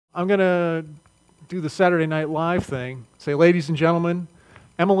I'm going to do the Saturday Night Live thing. Say, ladies and gentlemen,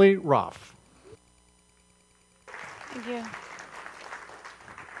 Emily Roff. Thank you.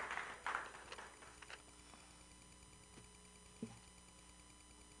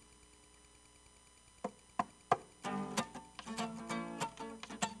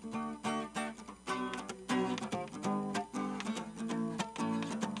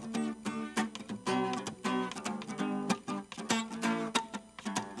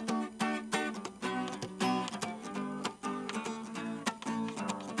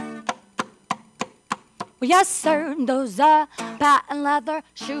 Well, yes, sir, those are patent leather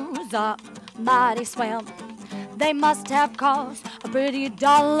shoes are mighty swell. They must have cost a pretty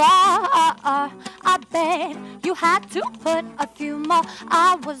dollar. I bet you had to put a few more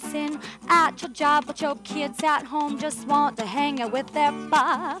hours in at your job, but your kids at home just want to hang out with their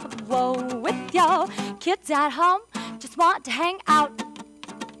Bob. Whoa, with your kids at home just want to hang out.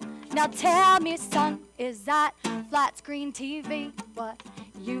 Now tell me, son, is that flat screen TV what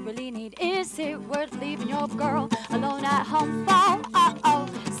you really need? Is it worth leaving your girl alone at home for?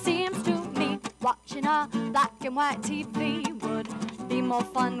 Seems to me watching a black and white TV would be more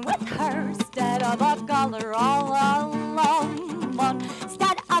fun with her instead of a color all alone. But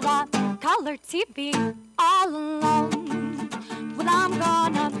instead of a color TV all alone, well, I'm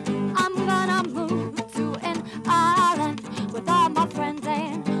gonna move to an island with all my friends,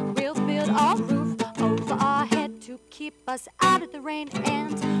 and we'll build a roof over our head to keep us out of the rain,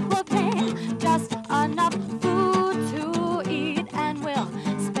 and we'll plant just enough food to eat, and we'll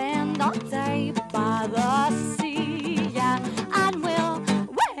spend all day by the sea, yeah, and we'll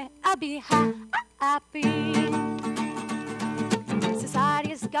be happy.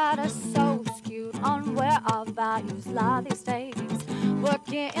 Society's got us so skewed on where our values lie these days.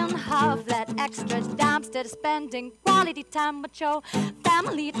 Working hard, that extra dime instead of spending quality time with your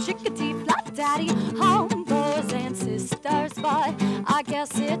family, chickadee, flat daddy, home brothers and sisters. But I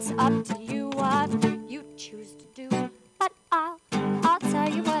guess it's up to you what you choose to do. But I'll tell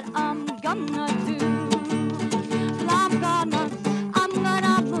you what I'm gonna do. Well, I'm gonna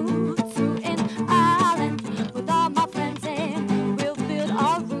move to an island with all my friends, and we'll build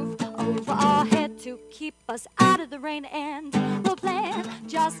a roof over our head to keep us out of the rain, and we'll plant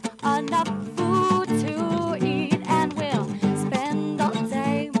just enough food to eat, and we'll spend all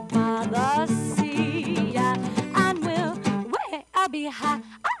day by the sea, yeah, and we'll be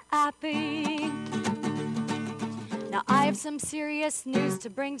happy. Now I have some serious news to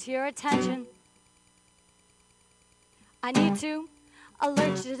bring to your attention. I need to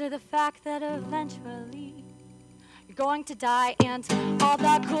alert you to the fact that eventually you're going to die, and all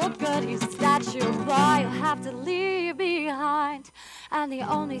the cool goodies that you buy you'll have to leave behind, and the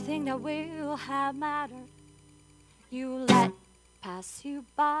only thing that will have mattered you let pass you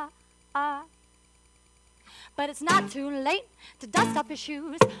by. But it's not too late to dust off your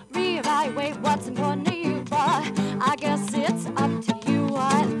shoes, reevaluate what's important to you, but I guess it's up to you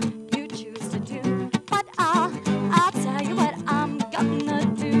what you choose to do. But I'll tell you what I'm gonna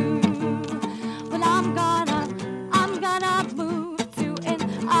do. Well, I'm gonna move to an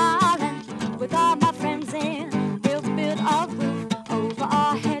island with all my friends, and we'll build a roof over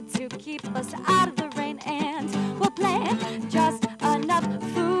our head to keep us out of the rain, and we'll plant just enough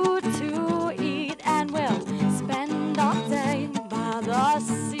food to eat, and we'll spend all day by the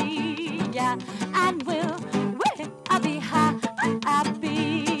sea, yeah, and we'll be happy.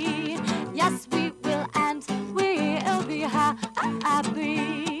 Yes, we will, and we'll be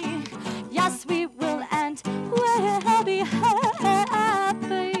happy. Yes, we will, and we'll be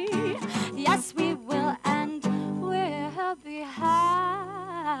happy. Yes, we will, and we'll be happy.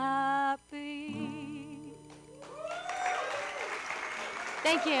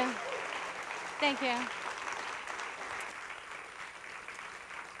 Thank you. Thank you.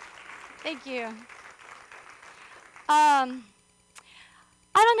 Thank you.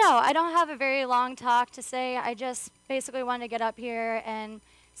 I don't know. I don't have a very long talk to say. I just basically wanted to get up here and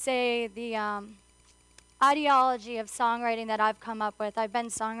say the ideology of songwriting that I've come up with. I've been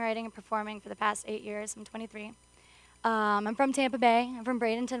songwriting and performing for the past 8 years. I'm 23. I'm from Tampa Bay. I'm from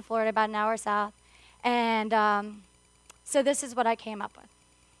Bradenton, Florida, about an hour south. And so this is what I came up with.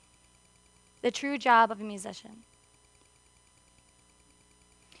 The true job of a musician.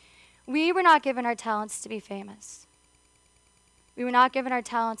 We were not given our talents to be famous. We were not given our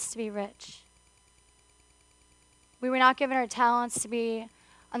talents to be rich. We were not given our talents to be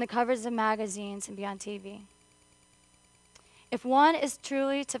on the covers of magazines and be on TV. If one is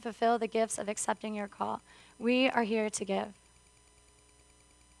truly to fulfill the gifts of accepting your call, we are here to give.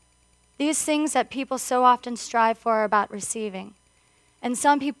 These things that people so often strive for are about receiving. And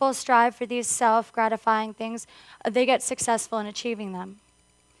some people strive for these self-gratifying things. They get successful in achieving them.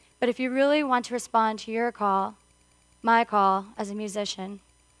 But if you really want to respond to your call, my call as a musician,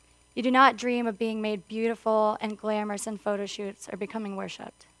 you do not dream of being made beautiful and glamorous in photo shoots or becoming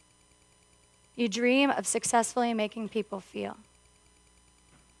worshipped. You dream of successfully making people feel,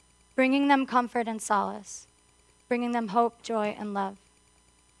 bringing them comfort and solace, bringing them hope, joy, and love.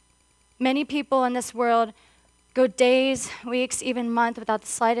 Many people in this world go days, weeks, even months without the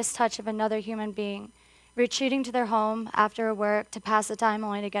slightest touch of another human being, retreating to their home after work to pass the time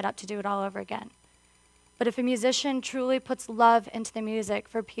only to get up to do it all over again. But if a musician truly puts love into the music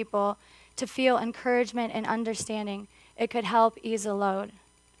for people to feel encouragement and understanding, it could help ease the load.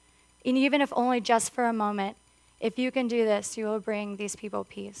 And even if only just for a moment, if you can do this, you will bring these people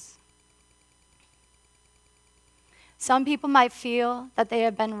peace. Some people might feel that they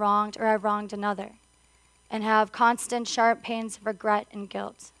have been wronged or have wronged another and have constant sharp pains of regret and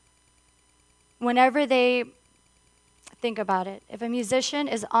guilt. Whenever they think about it, if a musician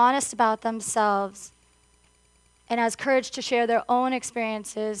is honest about themselves and has courage to share their own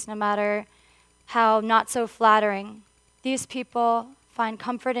experiences, no matter how not so flattering, these people find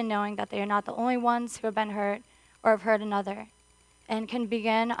comfort in knowing that they are not the only ones who have been hurt or have hurt another, and can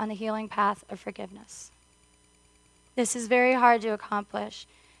begin on the healing path of forgiveness. This is very hard to accomplish,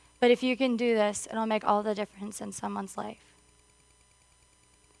 but if you can do this, it'll make all the difference in someone's life.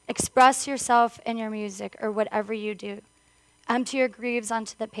 Express yourself in your music or whatever you do. Empty your grieves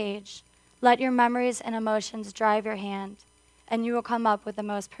onto the page. Let your memories and emotions drive your hand, and you will come up with the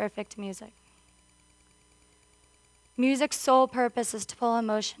most perfect music. Music's sole purpose is to pull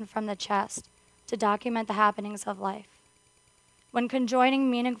emotion from the chest, to document the happenings of life. When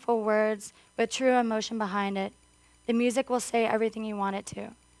conjoining meaningful words with true emotion behind it, the music will say everything you want it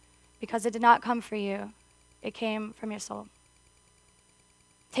to, because it did not come for you, it came from your soul.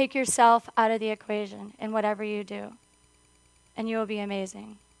 Take yourself out of the equation in whatever you do, and you will be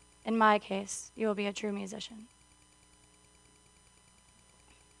amazing. In my case, you will be a true musician.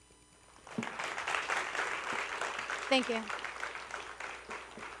 Thank you.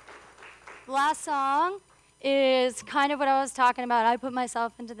 The last song is kind of what I was talking about. I put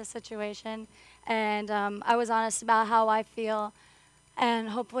myself into the situation, and I was honest about how I feel, and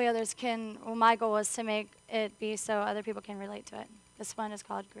hopefully others can, well, my goal is to make it be so other people can relate to it. This one is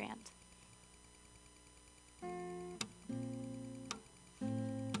called Grand.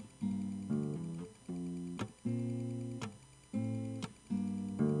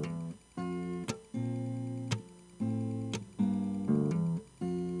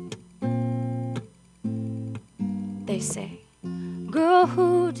 They say, girl,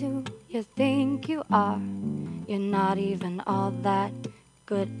 who do you think you are? You're not even all that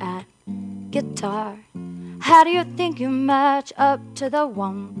good at guitar. How do you think you match up to the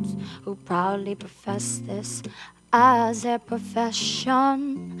ones who proudly profess this as their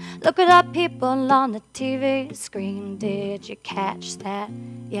profession? Look at the people on the TV screen. Did you catch that?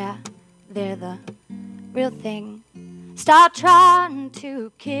 Yeah, they're the real thing. Stop trying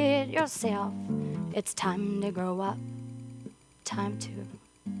to kid yourself. It's time to grow up. Time to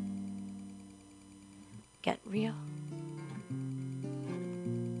get real.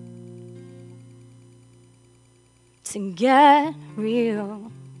 To get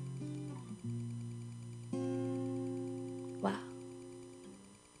real. Wow.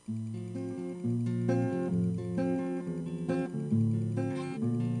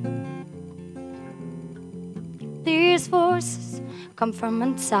 These voices come from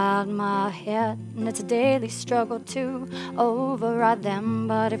inside my head, and it's a daily struggle to override them.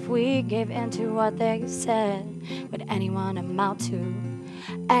 But if we gave in to what they said, would anyone amount to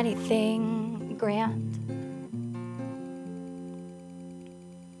anything grand?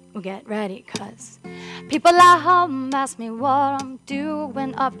 Well, get ready, 'cause people at home ask me what I'm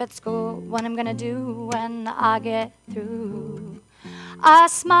doing up at school, what I'm gonna do when I get through. I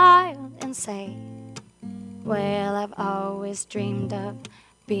smile and say, well, I've always dreamed of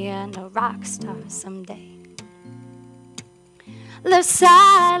being a rock star someday. The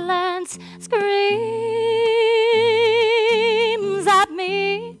silence screams at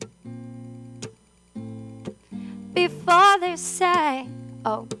me before they say,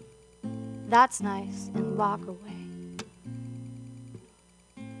 oh, that's nice, and walk away.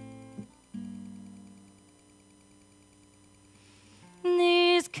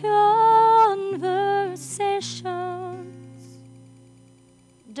 These conversations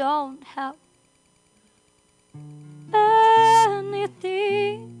don't help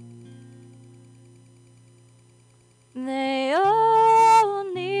anything. They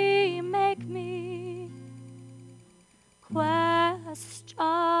only make me question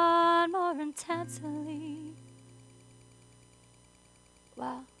run more intensely.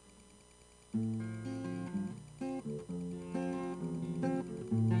 Wow.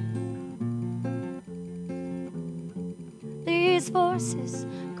 These voices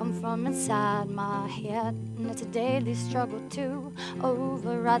come from inside my head, and it's a daily struggle to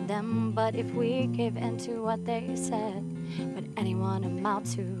override them. But if we gave in to what they said, would anyone amount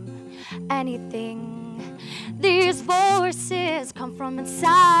to anything? These voices come from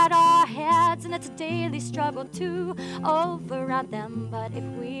inside our heads, and it's a daily struggle to override them. But if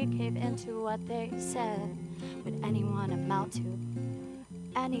we gave in to what they said, would anyone amount to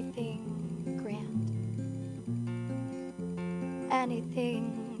anything grand?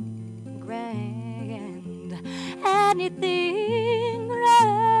 Anything grand, anything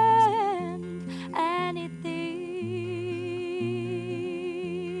grand, anything.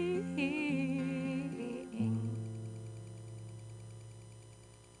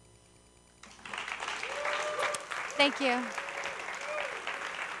 Thank you.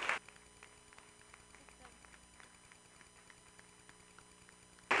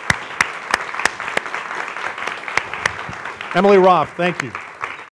 Emily Roff, thank you.